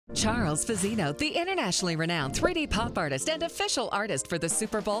Charles Fazzino, the internationally renowned 3D pop artist and official artist for the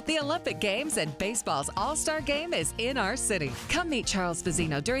Super Bowl, the Olympic Games, and baseball's All-Star Game is in our city. Come meet Charles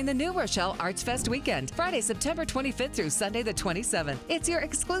Fazzino during the new Rochelle Arts Fest weekend, Friday, September 25th through Sunday the 27th. It's your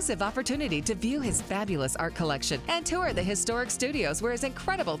exclusive opportunity to view his fabulous art collection and tour the historic studios where his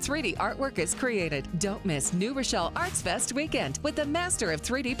incredible 3D artwork is created. Don't miss new Rochelle Arts Fest weekend with the master of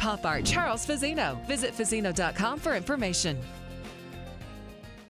 3D pop art, Charles Fazzino. Visit Fazzino.com for information.